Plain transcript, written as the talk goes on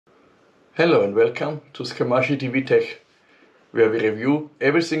Hello and welcome to Scamashi TV Tech, where we review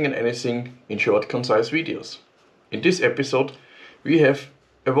everything and anything in short, concise videos. In this episode we have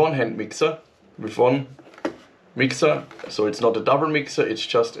a one-hand mixer with one mixer, so it's not a double mixer, it's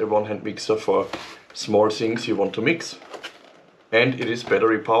just a one-hand mixer for small things you want to mix. And it is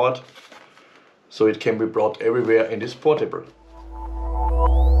battery powered, so it can be brought everywhere and is portable.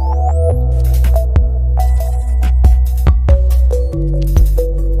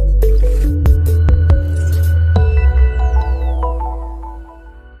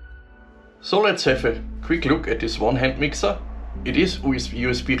 So let's have a quick look at this one-hand mixer. It is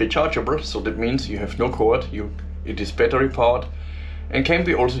USB rechargeable, so that means you have no cord, it is battery powered and can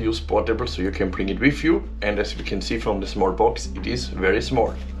be also used portable, so you can bring it with you, and as we can see from the small box, it is very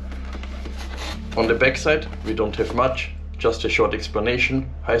small. On the back side we don't have much, just a short explanation,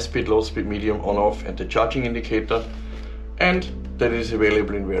 high speed, low speed, medium, on off and the charging indicator, and that it is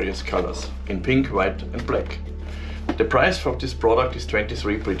available in various colors, in pink, white and black. The price for this product is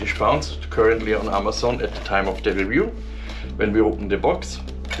 23 British pounds, currently on Amazon at the time of the review. When we open the box,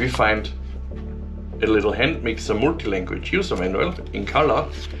 we find a little hand mixer multi-language user manual in color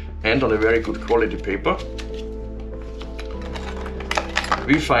and on a very good quality paper.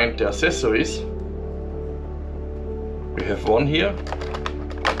 We find the accessories. We have one here,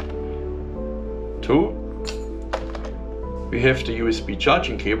 two. We have the USB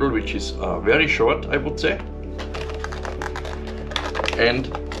charging cable, which is very short, I would say. And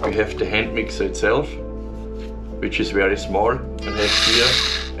we have the hand mixer itself, which is very small and has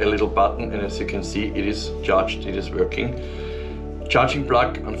here a little button, and as you can see it is charged, it is working. Charging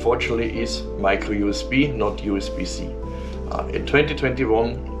plug unfortunately is micro USB, not USB-C. In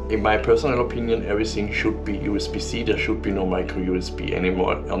 2021, in my personal opinion, everything should be USB-C, there should be no micro USB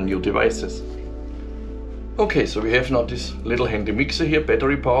anymore on new devices. Okay, so we have now this little handy mixer here,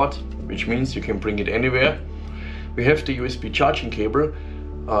 battery powered, which means you can bring it anywhere. We have the USB charging cable.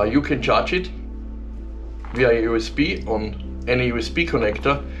 You can charge it via USB on any USB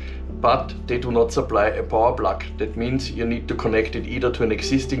connector, but they do not supply a power plug. That means you need to connect it either to an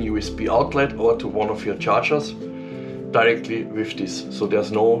existing USB outlet or to one of your chargers directly with this. So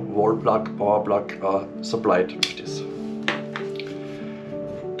there's no wall plug, power plug supplied with this.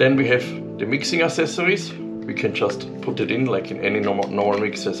 Then we have the mixing accessories. We can just put it in like in any normal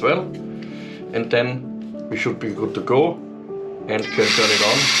mixer as well. And then we should be good to go and can turn it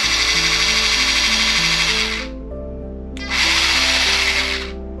on.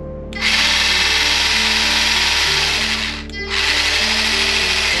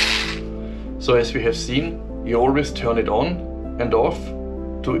 So as we have seen, you always turn it on and off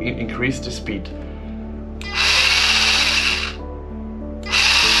to increase the speed.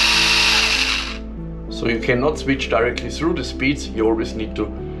 So you cannot switch directly through the speeds, you always need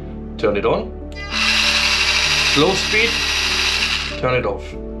to turn it on. Slow speed, turn it off.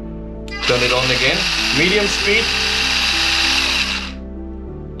 Turn it on again. Medium speed,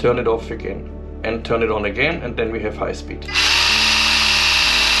 turn it off again. And turn it on again, and then we have high speed.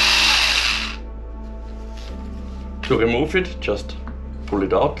 To remove it, just pull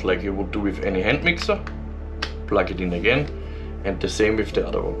it out like you would do with any hand mixer. Plug it in again, and the same with the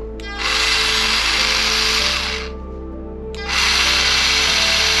other one.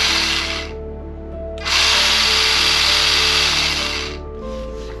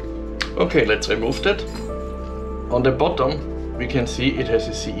 Okay, let's remove that. On the bottom we can see it has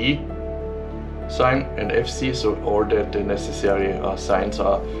a CE sign and FC, so all the necessary signs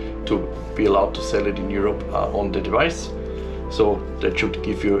are to be allowed to sell it in Europe on the device. So that should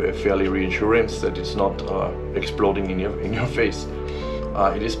give you a fairly reassurance that it's not exploding in your face.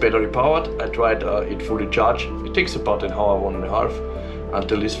 It is battery powered. I tried it fully charged. It takes about an hour, 1.5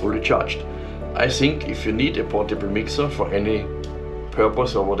 until it's fully charged. I think if you need a portable mixer for any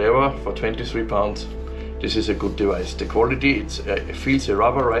purpose or whatever, for 23 pounds, this is a good device. The quality, it feels a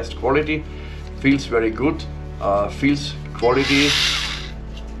rubberized quality, feels very good, feels quality,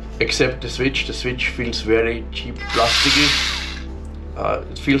 except the switch. The switch feels very cheap, plasticky.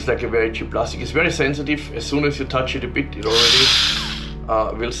 It feels like a very cheap plastic. It's very sensitive. As soon as you touch it a bit, it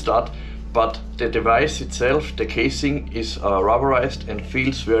already will start. But the device itself, the casing is rubberized and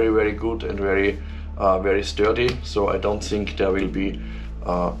feels very, very good and very sturdy, so I don't think there will be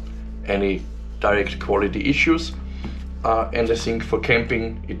any direct quality issues, and I think for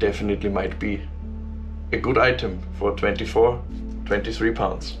camping it definitely might be a good item for 23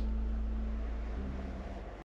 pounds.